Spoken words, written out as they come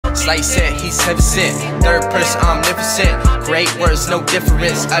Slightlee said he's heaven sent. Third person omnipotent. Great words, no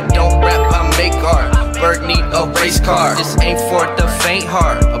difference. I don't rap, I make art. Bird need a race car. This ain't for the faint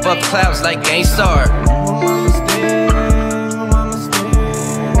heart. Above clouds like Game Star.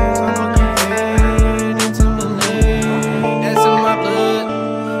 That's in my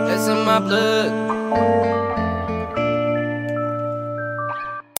blood. That's in my blood.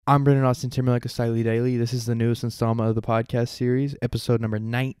 I'm Brendan Austin Timberlake of Slightlee Daily. This is the newest installment of the podcast series, episode number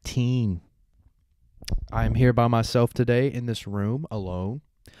 19. I am here by myself today in this room alone,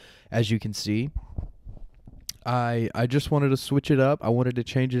 as you can see. I just wanted to switch it up. I wanted to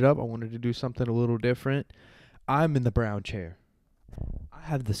change it up. I wanted to do something a little different. I'm in the brown chair. I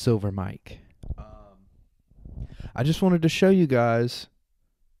have the silver mic. I just wanted to show you guys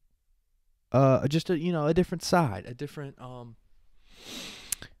just a different side,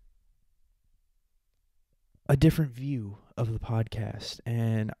 a different view of the podcast.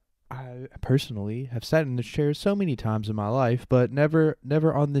 And I personally have sat in this chair so many times in my life, but never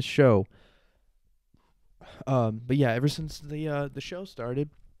on this show. But yeah, ever since the show started,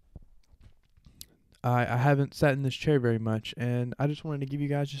 I haven't sat in this chair very much, and I just wanted to give you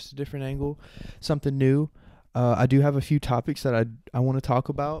guys just a different angle, something new. I do have a few topics that I want to talk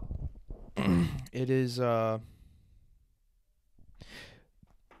about. It is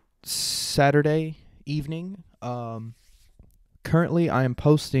Saturday evening. Currently I am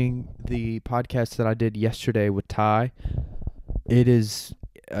posting the podcast that I did yesterday with Ty. It is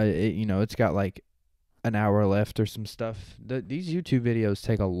it's got like an hour left or some stuff. These YouTube videos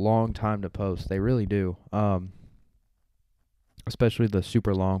take a long time to post. They really do. Especially the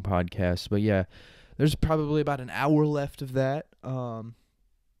super long podcasts. But yeah, there's probably about an hour left of that.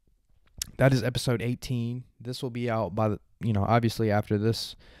 That is episode 18. This will be out by obviously after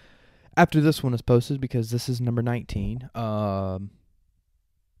this one is posted, because this is number 19.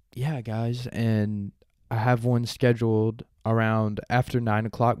 Yeah, guys, and I have one scheduled around after 9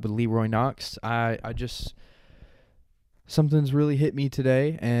 o'clock with Leroy Knox. Something's really hit me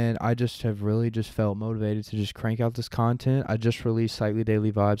today, and I just have really just felt motivated to just crank out this content. I just released Slightly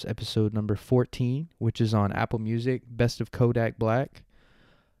Daily Vibes episode number 14, which is on Apple Music, Best of Kodak Black.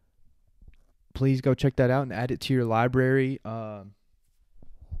 Please go check that out and add it to your library. And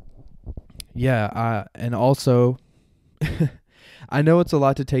also, I know it's a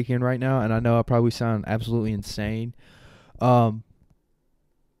lot to take in right now, and I know I probably sound absolutely insane. I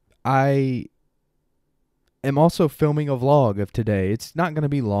am also filming a vlog of today. It's not going to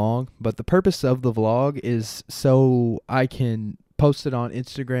be long, but the purpose of the vlog is so I can post it on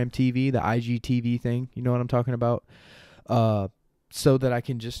Instagram TV, the IGTV thing. You know what I'm talking about? So that I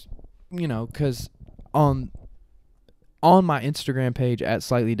can just, because on my Instagram page at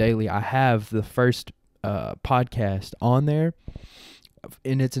Slightly Daily, I have the first podcast on there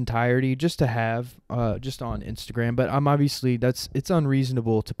in its entirety, just to have just on Instagram. But I'm obviously it's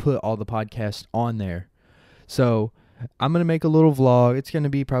unreasonable to put all the podcasts on there. So I'm gonna make a little vlog. It's gonna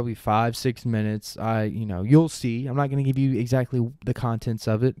be probably 5-6 minutes. You'll see. I'm not gonna give you exactly the contents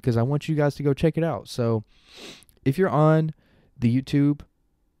of it, because I want you guys to go check it out. So if you're on the YouTube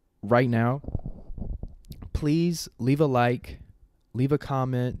right now, please leave a like, leave a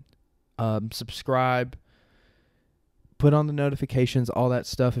comment, subscribe, put on the notifications, all that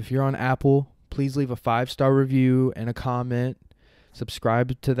stuff. If you're on Apple, please leave a 5-star review and a comment.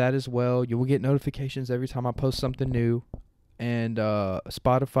 Subscribe to that as well. You will get notifications every time I post something new. And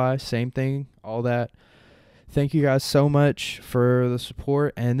Spotify, same thing, all that. Thank you guys so much for the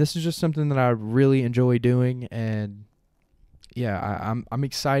support. And this is just something that I really enjoy doing. And yeah, I'm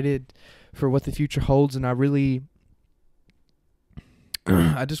excited for what the future holds, and I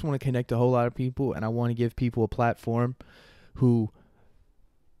just want to connect a whole lot of people, and I want to give people a platform who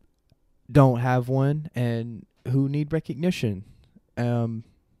don't have one and who need recognition.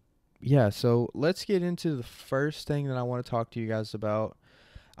 So let's get into the first thing that I want to talk to you guys about.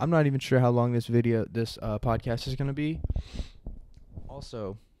 I'm not even sure how long this podcast is going to be.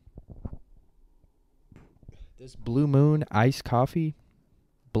 Also, this Blue Moon iced coffee,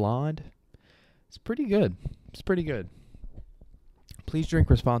 blonde, it's pretty good. Please drink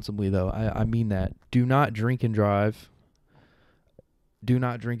responsibly, though. I mean that. Do not drink and drive. Do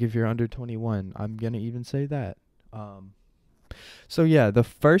not drink if you're under 21. I'm going to even say that. So yeah, the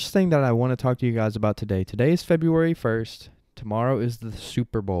first thing that I want to talk to you guys about today. Today is February 1st. Tomorrow is the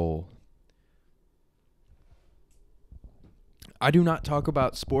Super Bowl. I do not talk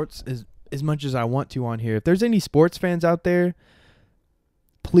about sports as much as I want to on here. If there's any sports fans out there,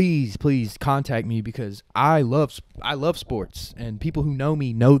 please contact me, because I love sports, and people who know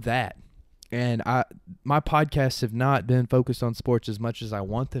me know that. And my podcasts have not been focused on sports as much as I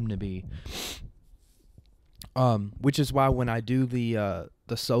want them to be. Which is why when I do the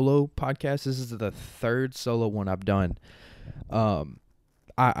solo podcast, this is the third solo one I've done.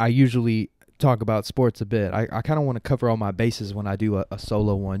 I usually talk about sports a bit. I kind of want to cover all my bases when I do a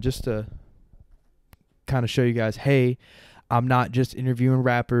solo one, just to kind of show you guys, hey, I'm not just interviewing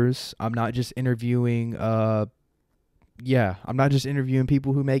rappers. I'm not just interviewing I'm not just interviewing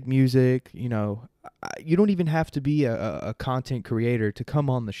people who make music. You know, you don't even have to be a content creator to come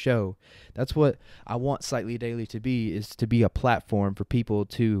on the show. That's what I want Slightly Daily to be, is to be a platform for people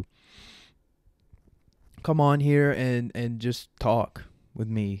to come on here and just talk with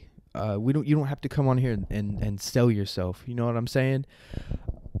me. You don't have to come on here and sell yourself. You know what I'm saying?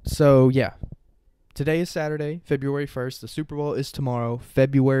 So yeah. Today is Saturday, February 1st. The Super Bowl is tomorrow,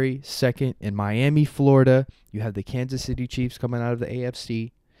 February 2nd, in Miami, Florida. You have the Kansas City Chiefs coming out of the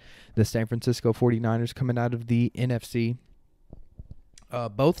AFC, the San Francisco 49ers coming out of the NFC.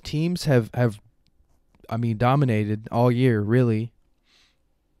 Both teams have dominated all year, really.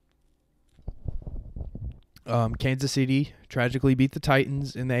 Kansas City tragically beat the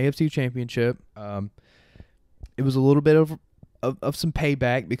Titans in the AFC Championship. It was a little bit of some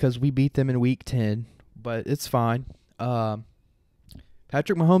payback because we beat them in week 10, but it's fine. Patrick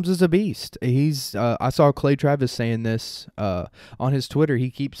Mahomes is a beast. He's I saw Clay Travis saying this on his Twitter. He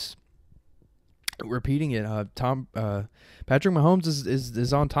keeps repeating it. Patrick Mahomes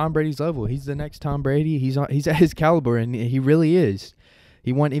is on Tom Brady's level. He's the next Tom Brady. He's at his caliber, and he really is.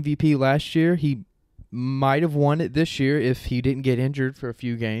 He won MVP last year. He might have won it this year if he didn't get injured for a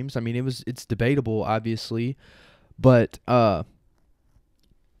few games. I mean, it's debatable, obviously. But,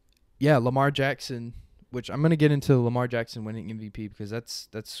 Lamar Jackson, which I'm going to get into Lamar Jackson winning MVP because that's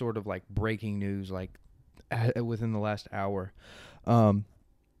sort of like breaking news, like within the last hour. Sorry,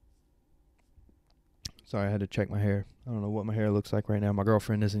 I had to check my hair. I don't know what my hair looks like right now. My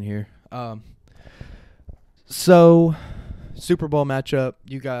girlfriend isn't here. So, Super Bowl matchup,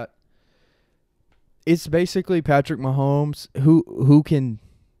 it's basically Patrick Mahomes who can.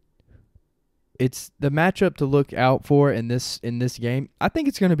 It's the matchup to look out for in this game. I think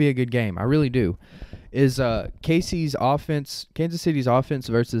it's going to be a good game. I really do. Is Kansas City's offense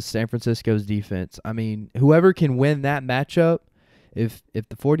versus San Francisco's defense. I mean, whoever can win that matchup, if the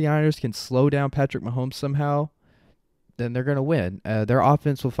 49ers can slow down Patrick Mahomes somehow, then they're going to win. Their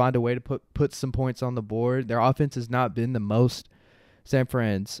offense will find a way to put some points on the board. Their offense has not been the most San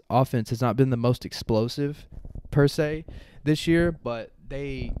Fran's offense has not been the most explosive per se this year, but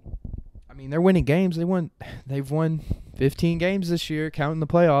they're winning games. They've won 15 games this year, counting the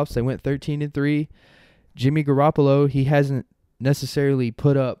playoffs. They went 13-3. Jimmy Garoppolo, he hasn't necessarily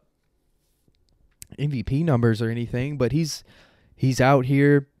put up MVP numbers or anything, but he's out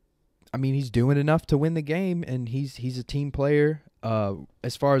here. I mean, he's doing enough to win the game, and he's a team player.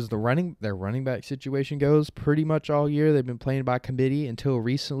 As far as their running back situation goes, pretty much all year they've been playing by committee until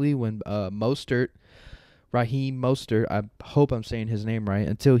recently when Raheem Mostert, I hope I'm saying his name right,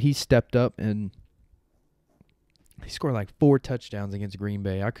 until he stepped up and he scored like 4 touchdowns against Green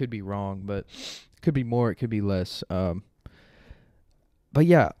Bay. I could be wrong, but it could be more, it could be less. But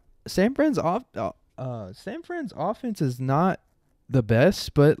yeah, San Fran's offense is not the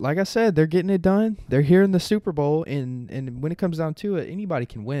best, but like I said, they're getting it done. They're here in the Super Bowl, and when it comes down to it, anybody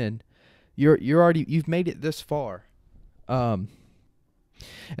can win. You've made it this far. And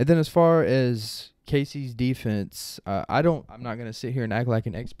then as far as Casey's defense, I'm not going to sit here and act like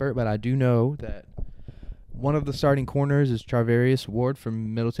an expert, but I do know that one of the starting corners is Charvarius Ward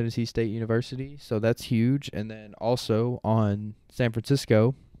from Middle Tennessee State University, so that's huge. And then also on San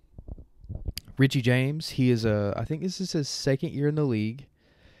Francisco, Richie James, I think this is his second year in the league.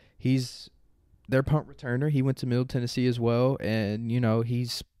 He's their punt returner. He went to Middle Tennessee as well, and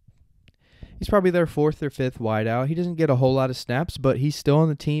he's probably their 4th or 5th wideout. He doesn't get a whole lot of snaps, but he's still on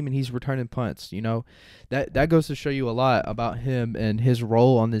the team and he's returning punts. That goes to show you a lot about him and his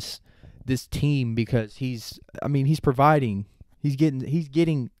role on this team, because he's providing. He's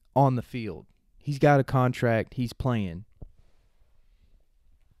getting on the field. He's got a contract. He's playing.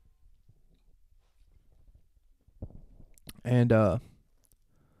 And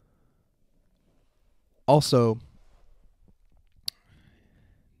also,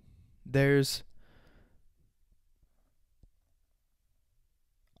 there's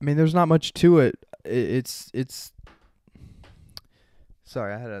not much to it. It's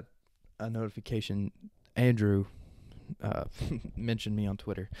sorry, I had a notification. Andrew mentioned me on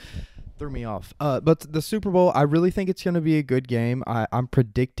Twitter. Threw me off. But the Super Bowl, I really think it's going to be a good game. I'm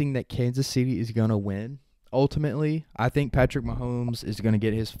predicting that Kansas City is going to win. ultimately, I think Patrick Mahomes is going to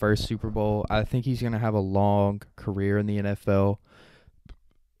get his first Super Bowl. I think he's going to have a long career in the NFL.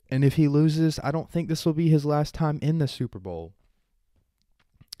 And if he loses, I don't think this will be his last time in the Super Bowl.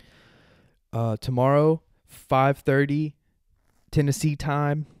 Tomorrow, 5:30 Tennessee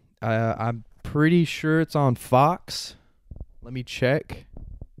time. I'm pretty sure it's on Fox. Let me check.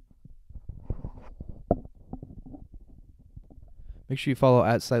 Make sure you follow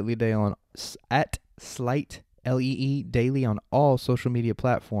at Slightlee Daily on at Slightlee Daily on all social media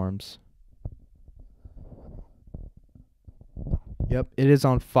platforms. Yep, it is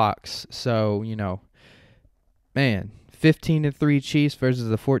on Fox. So, man, 15-3 Chiefs versus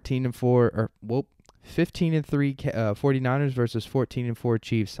the 14-4 15-3 49ers versus 14-4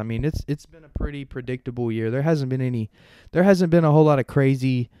 Chiefs. I mean, it's been a pretty predictable year. There hasn't been a whole lot of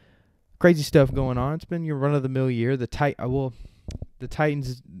crazy stuff going on. It's been your run of the mill year. The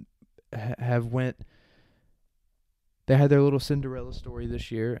Titans they had their little Cinderella story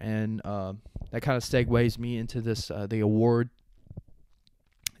this year, and that kind of segues me into this the award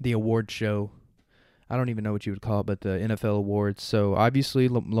show. I don't even know what you would call it, but the NFL awards. So obviously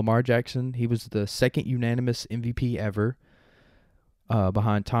Lamar Jackson, he was the second unanimous MVP ever,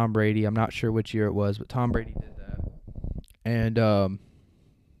 behind Tom Brady. I'm not sure which year it was, but Tom Brady did that. And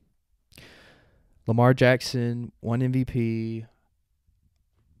Lamar Jackson won MVP.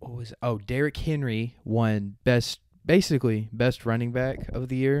 What was it? Oh, Derrick Henry won best running back of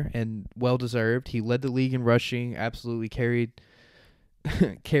the year, and well deserved. He led the league in rushing, absolutely carried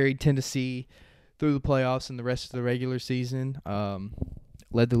Tennessee through the playoffs and the rest of the regular season.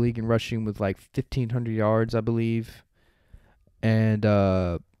 Led the league in rushing with like 1,500 yards, I believe. And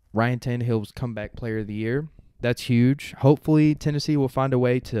Ryan Tannehill was comeback player of the year. That's huge. Hopefully Tennessee will find a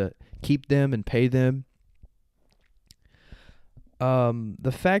way to keep them and pay them.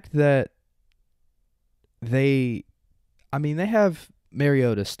 The fact that they have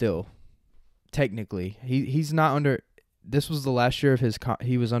Mariota still, technically. He's not under. This was the last year of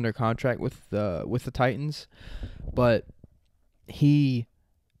he was under contract with the Titans, but he's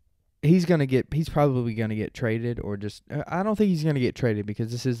probably gonna get traded, or just I don't think he's gonna get traded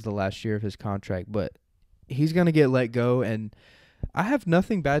because this is the last year of his contract, but he's gonna get let go. And I have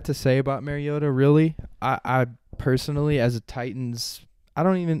nothing bad to say about Mariota, really. I personally, as a Titans,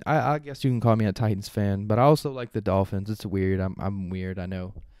 I guess you can call me a Titans fan, but I also like the Dolphins. It's weird. I'm weird, I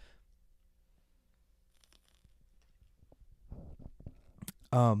know.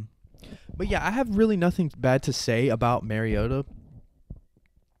 But yeah, I have really nothing bad to say about Mariota.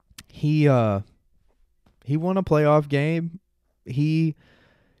 He won a playoff game. He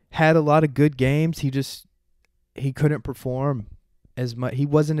had a lot of good games. He couldn't perform as much. He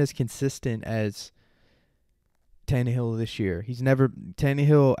wasn't as consistent as Tannehill this year.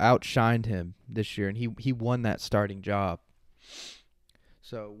 Tannehill outshined him this year, and he won that starting job.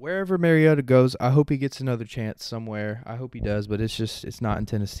 So wherever Mariota goes, I hope he gets another chance somewhere. I hope he does, but it's not in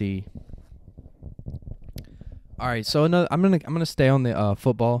Tennessee. All right, so I'm gonna stay on the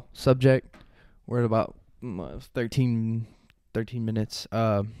football subject. We're at about 13 minutes,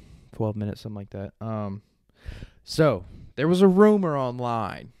 12 minutes, something like that. So there was a rumor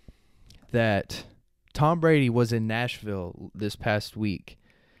online that Tom Brady was in Nashville this past week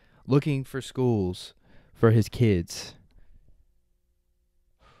looking for schools for his kids.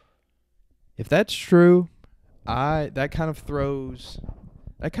 If that's true, that kind of throws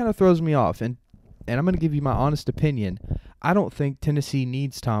me off, and I'm going to give you my honest opinion. I don't think Tennessee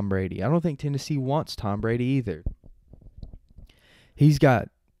needs Tom Brady. I don't think Tennessee wants Tom Brady either. He's got,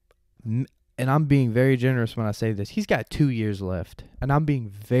 and I'm being very generous when I say this, he's got 2 years left, and I'm being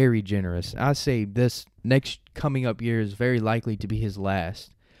very generous. I say this next coming up year is very likely to be his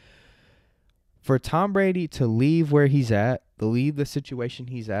last. For Tom Brady to leave where he's at, to leave the situation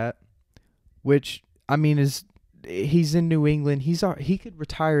he's at, which, I mean, he's in New England. He could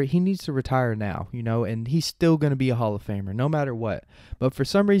retire. He needs to retire now, and he's still going to be a Hall of Famer no matter what. But for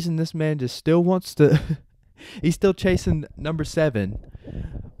some reason, this man just still wants to he's still chasing number 7.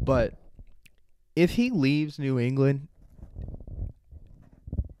 But if he leaves New England,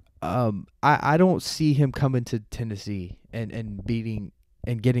 I don't see him coming to Tennessee and beating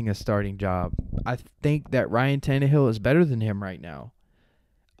and getting a starting job. I think that Ryan Tannehill is better than him right now.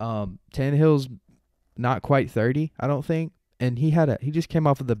 Tannehill's not quite 30, I don't think, and he just came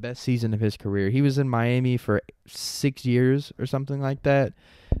off of the best season of his career. He was in Miami for 6 years or something like that.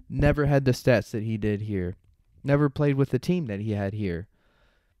 Never had the stats that he did here. Never played with the team that he had here.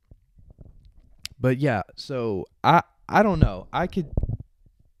 But yeah, so I don't know.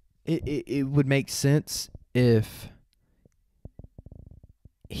 It would make sense if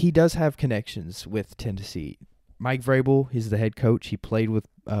he does have connections with Tennessee. Mike Vrabel, he's the head coach. He played with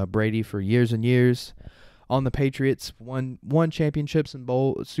Brady for years and years on the Patriots, won championships and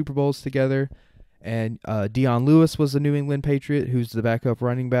Super Bowls together. And Deion Lewis was a New England Patriot, who's the backup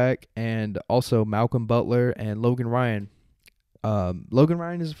running back, and also Malcolm Butler and Logan Ryan. Logan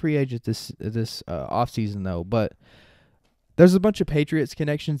Ryan is a free agent this offseason, though. But there's a bunch of Patriots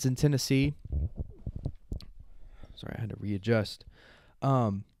connections in Tennessee. Sorry, I had to readjust.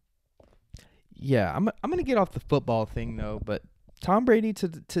 Yeah, I'm gonna get off the football thing though. But Tom Brady to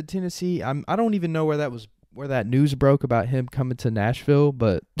Tennessee, I don't even know where that news broke about him coming to Nashville,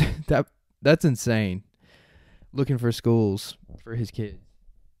 but that's insane. Looking for schools for his kids.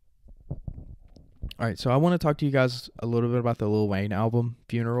 All right, so I want to talk to you guys a little bit about the Lil Wayne album,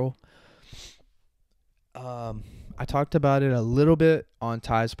 Funeral. I talked about it a little bit on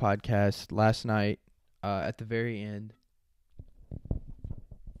Ty's podcast last night at the very end.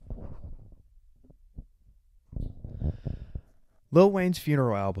 Lil Wayne's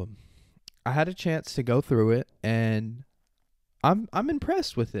Funeral album. I had a chance to go through it, and I'm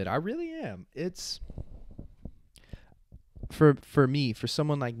impressed with it. I really am. It's for me, for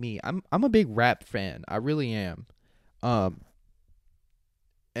someone like me. I'm a big rap fan. I really am.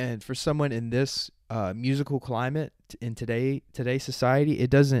 And for someone in this musical climate in today's society, it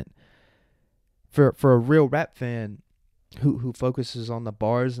doesn't. For a real rap fan who focuses on the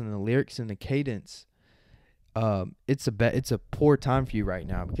bars and the lyrics and the cadence, it's a poor time for you right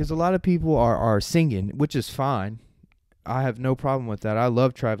now, because a lot of people are singing, which is fine. I have no problem with that. I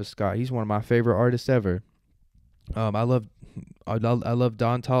love Travis Scott. He's one of my favorite artists ever. I love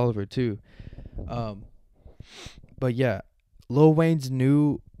Don Toliver too. But yeah, Lil Wayne's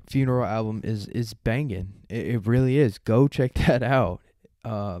new Funeral album is banging. It really is. Go check that out.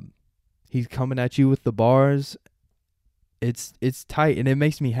 He's coming at you with the bars. It's tight, and it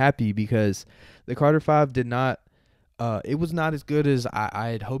makes me happy because the Carter 5 did not. It was not as good as I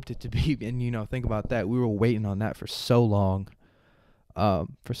had hoped it to be, and think about that. We were waiting on that for so long,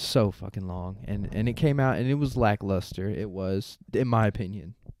 for so fucking long, and it came out and it was lackluster. It was, in my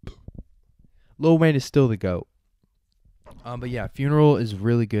opinion. Lil Wayne is still the GOAT. But yeah, Funeral is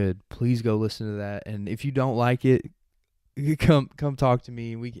really good. Please go listen to that, and if you don't like it, come talk to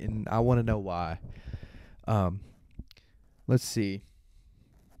me. I want to know why. Let's see.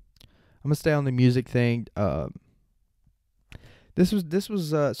 I'm gonna stay on the music thing. This was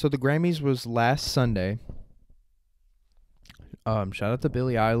so the Grammys was last Sunday. Shout out to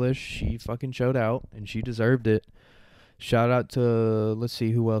Billie Eilish. She fucking showed out and she deserved it. Shout out to, let's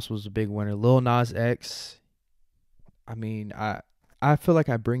see who else was a big winner. Lil Nas X. I mean, I feel like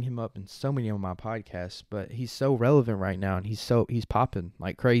I bring him up in so many of my podcasts, but he's so relevant right now, and he's popping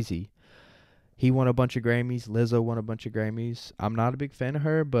like crazy. He won a bunch of Grammys. Lizzo won a bunch of Grammys. I'm not a big fan of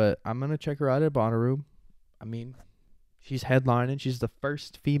her, but I'm going to check her out at Bonnaroo. I mean, she's headlining. She's the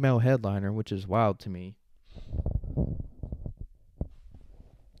first female headliner, which is wild to me.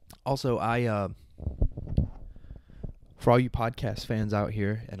 Also, for all you podcast fans out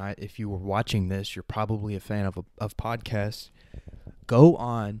here, and if you were watching this, you're probably a fan of podcasts. Go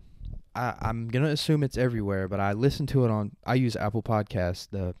on. I'm going to assume it's everywhere, but I listen to it I use Apple Podcasts,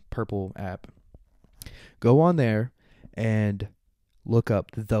 the purple app. Go on there and look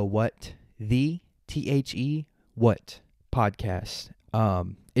up the THE What podcast.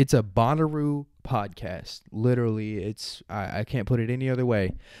 It's a Bonnaroo podcast. Literally, I can't put it any other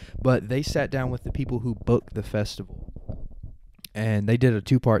way. But they sat down with the people who booked the festival, and they did a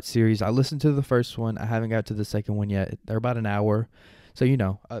 2-part series. I listened to the first one. I haven't got to the second one yet. They're about an hour, so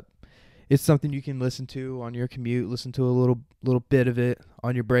it's something you can listen to on your commute. Listen to a little bit of it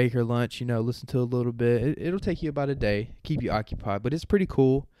on your break or lunch. Listen to a little bit. It'll take you about a day, keep you occupied, but it's pretty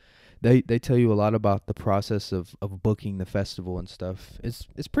cool. They tell you a lot about the process of booking the festival and stuff.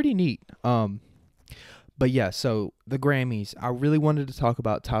 It's pretty neat. But yeah, so the Grammys. I really wanted to talk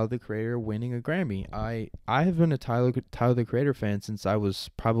about Tyler the Creator winning a Grammy. I have been a Tyler the Creator fan since I was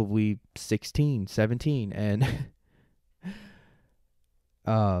probably 16, 17, and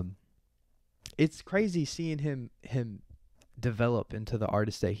it's crazy seeing him develop into the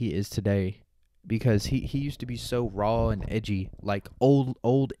artist that he is today, because he used to be so raw and edgy, like old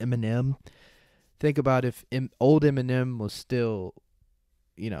Eminem. Think about if old Eminem was still,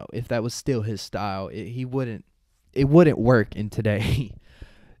 if that was still his style, it wouldn't work in today.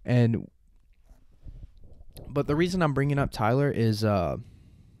 But the reason I'm bringing up Tyler is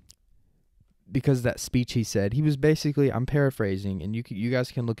because that speech he said, he was basically, I'm paraphrasing, and you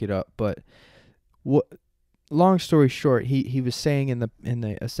guys can look it up, but long story short, he was saying in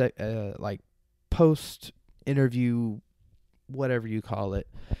the like post interview whatever you call it.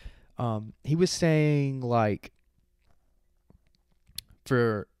 He was saying like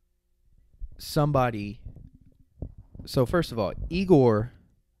for somebody. So first of all, Igor,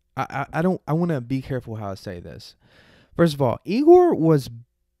 I don't I want to be careful how I say this. First of all, Igor was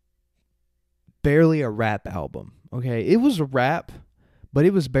barely a rap album. Okay, it was a rap, but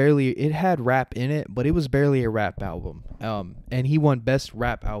it had rap in it, but it was barely a rap album. And he won best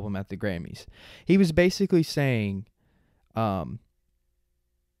rap album at the Grammys. He was basically saying,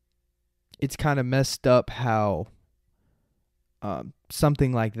 it's kind of messed up how,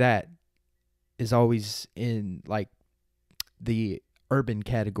 something like that is always in like the urban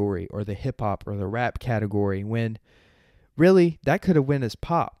category or the hip hop or the rap category when really that could have went as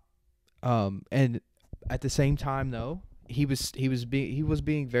pop. And at the same time though, he was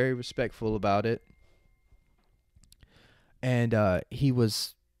being very respectful about it. And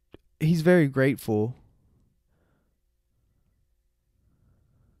he's very grateful.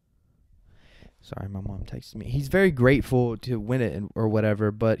 Sorry, my mom texted me. He's very grateful to win it or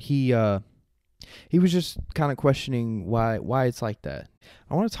whatever, but he was just kind of questioning why it's like that.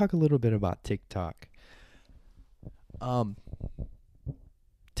 I want to talk a little bit about TikTok.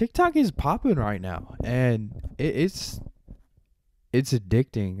 TikTok is popping right now, and it's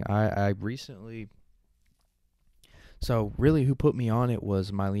addicting. I recently, so really who put me on it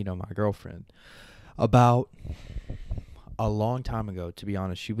was Mylena, my girlfriend. About a long time ago, to be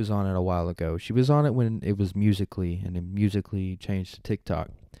honest. She was on it a while ago. She was on it when it was Musically, and then Musically changed to TikTok.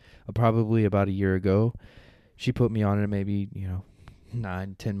 Probably about a year ago. She put me on it maybe,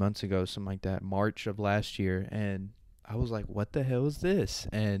 9-10 months ago, something like that, March of last year, and I was like, what the hell is this?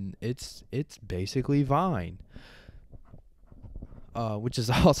 And it's basically Vine, which is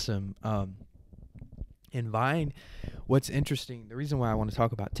awesome. In Vine, what's interesting, the reason why I want to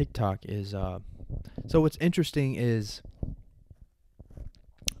talk about TikTok is, so what's interesting is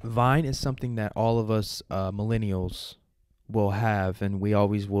Vine is something that all of us millennials will have, and we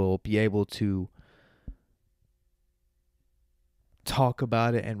always will be able to talk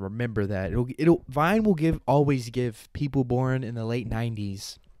about it and remember that Vine will always give people born in the late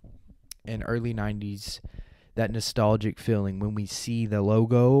 90s and early 90s that nostalgic feeling when we see the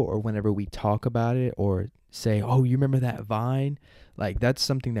logo or whenever we talk about it or say, oh, you remember that Vine? Like, that's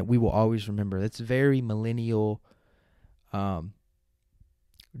something that we will always remember. That's very millennial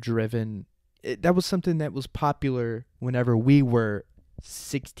driven. That was something that was popular whenever we were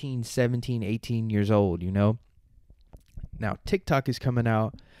 16, 17, 18 years old, Now, TikTok is coming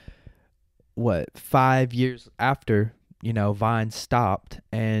out, 5 years after, Vine stopped.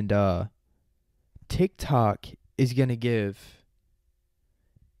 And TikTok is going to give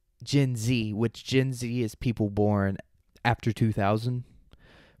Gen Z, which Gen Z is people born after 2000,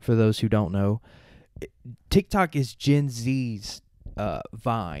 for those who don't know. TikTok is Gen Z's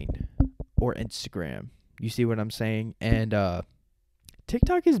Vine or Instagram. You see what I'm saying? And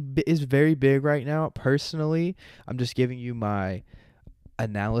TikTok is very big right now. Personally, I'm just giving you my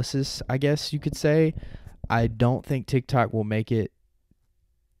analysis, I guess you could say. I don't think TikTok will make it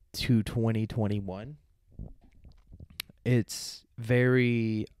to 2021. It's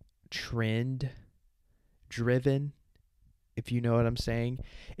very trend driven, if you know what I'm saying.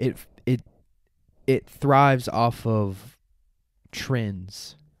 It thrives off of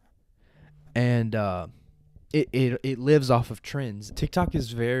trends. And it lives off of trends. TikTok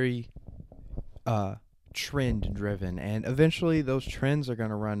is very trend driven, and eventually those trends are going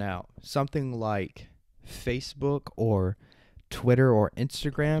to run out. Something like Facebook or Twitter or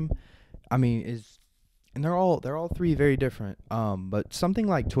Instagram, and they're all three very different. But something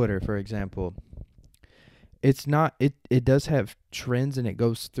like Twitter, for example, it's not it does have trends and it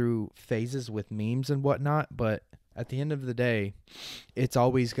goes through phases with memes and whatnot, but at the end of the day, it's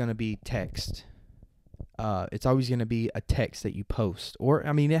always going to be text. It's always going to be a text that you post. Or,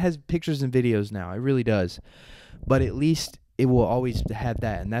 it has pictures and videos now. It really does. But at least it will always have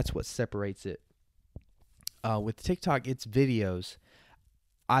that, and that's what separates it. With TikTok, it's videos.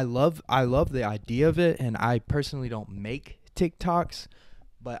 I love the idea of it, and I personally don't make TikToks,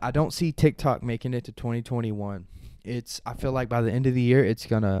 but I don't see TikTok making it to 2021. I feel like by the end of the year, it's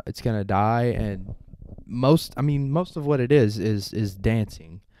gonna die, and most of what it is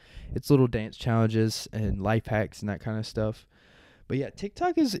dancing. It's little dance challenges and life hacks and that kind of stuff. But yeah,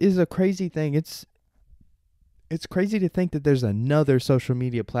 TikTok is a crazy thing. It's crazy to think that there's another social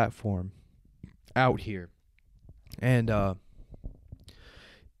media platform out here. And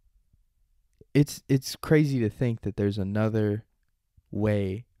it's crazy to think that there's another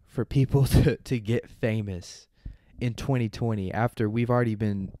way for people to get famous in 2020 after we've already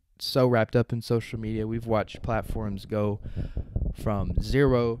been so wrapped up in social media. We've watched platforms go from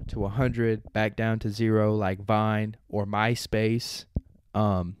 0 to 100, back down to 0, like Vine or MySpace.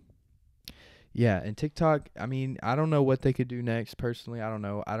 Yeah, and TikTok, I mean, I don't know what they could do next personally. I don't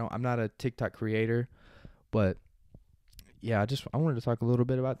know. I'm not a TikTok creator, but yeah, I wanted to talk a little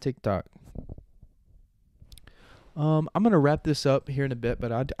bit about TikTok. I'm going to wrap this up here in a bit,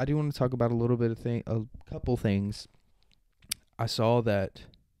 but I do want to talk about a couple things. I saw that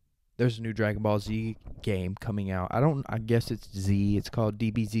there's a new Dragon Ball Z game coming out. I guess it's Z. It's called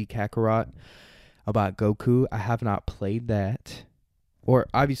DBZ Kakarot, about Goku. I have not played that. Or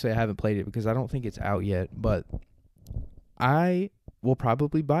obviously I haven't played it because I don't think it's out yet, but I will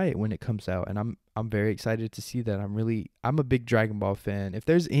probably buy it when it comes out, and I'm very excited to see that. I'm a big Dragon Ball fan. If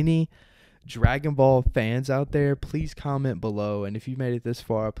there's any Dragon Ball fans out there, please comment below. And if you made it this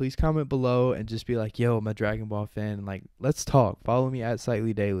far, please comment below and just be like, yo, I'm a Dragon Ball fan. And like, let's talk. Follow me at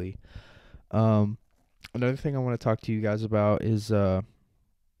Slightlee Daily. Another thing I want to talk to you guys about is the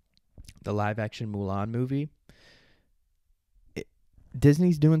live action Mulan movie.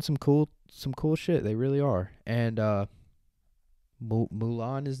 Disney's doing some cool shit. They really are. And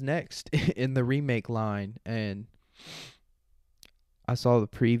Mulan is next in the remake line, and I saw the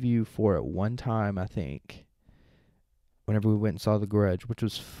preview for it one time, I think, whenever we went and saw The Grudge, which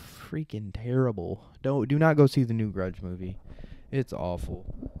was freaking terrible. Do not go see the new Grudge movie. It's awful.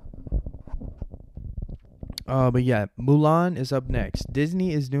 But yeah, Mulan is up next.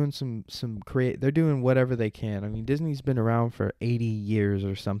 Disney is doing they're doing whatever they can. I mean, Disney's been around for 80 years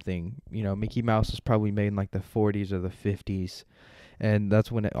or something. You know, Mickey Mouse was probably made in like the 40s or the 50s. And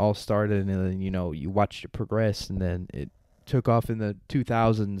that's when it all started, and then, you know, you watched it progress, and then it took off in the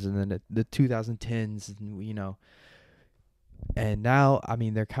 2000s, and then the 2010s, and, you know. And now, I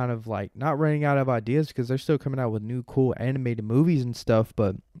mean, they're kind of like not running out of ideas because they're still coming out with new cool animated movies and stuff,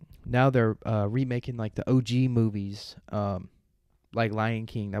 but now they're remaking like the OG movies, like Lion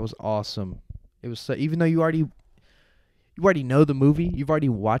King. That was awesome. It was even though you already know the movie, you've already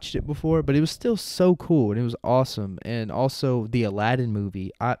watched it before, but it was still so cool and it was awesome. And also the Aladdin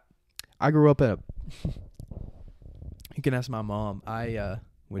movie. I grew up at a you can ask my mom.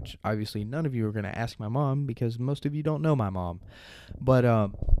 Which obviously none of you are gonna ask my mom because most of you don't know my mom. But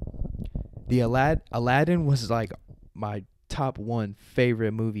the Aladdin was like my top one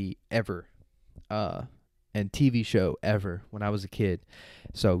favorite movie ever, and TV show ever when I was a kid.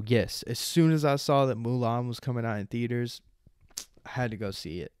 So yes, as soon as I saw that Mulan was coming out in theaters, I had to go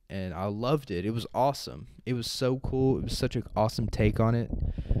see it, and I loved it. It was awesome. It was so cool. It was such an awesome take on it,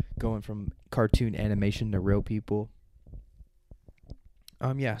 going from cartoon animation to real people.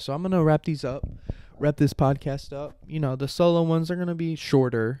 Yeah, so I'm gonna wrap this podcast up. You know, the solo ones are gonna be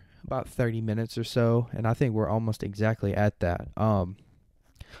shorter, about 30 minutes or so, and I think we're almost exactly at that.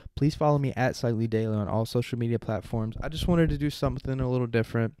 Please follow me at Slightlee Daily on all social media platforms. I just wanted to do something a little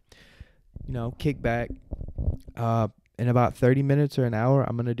different, you know, kick back. In about 30 minutes or an hour,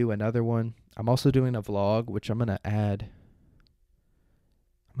 I'm gonna do another one. I'm also doing a vlog, which I'm gonna add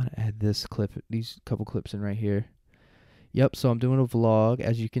these couple clips in right here. Yep, so I'm doing a vlog,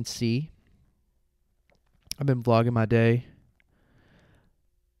 as you can see. I've been vlogging my day.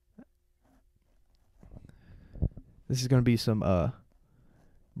 This is going to be some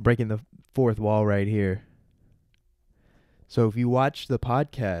breaking the fourth wall right here. So if you watch the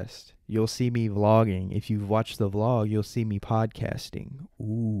podcast, you'll see me vlogging. If you've watched the vlog, you'll see me podcasting.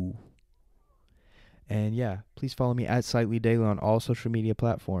 Ooh. And yeah, please follow me at Slightlee Daily on all social media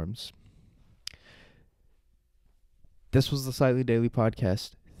platforms. This was the Slightlee Daily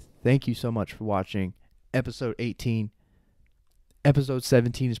Podcast. Thank you so much for watching episode 18. Episode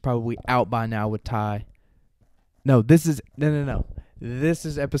 17 is probably out by now with Ty. No. This is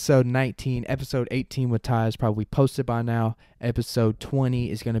episode 19. Episode 18 with Ty is probably posted by now. Episode 20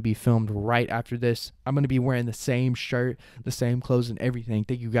 is going to be filmed right after this. I'm going to be wearing the same shirt, the same clothes, and everything.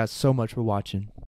 Thank you guys so much for watching.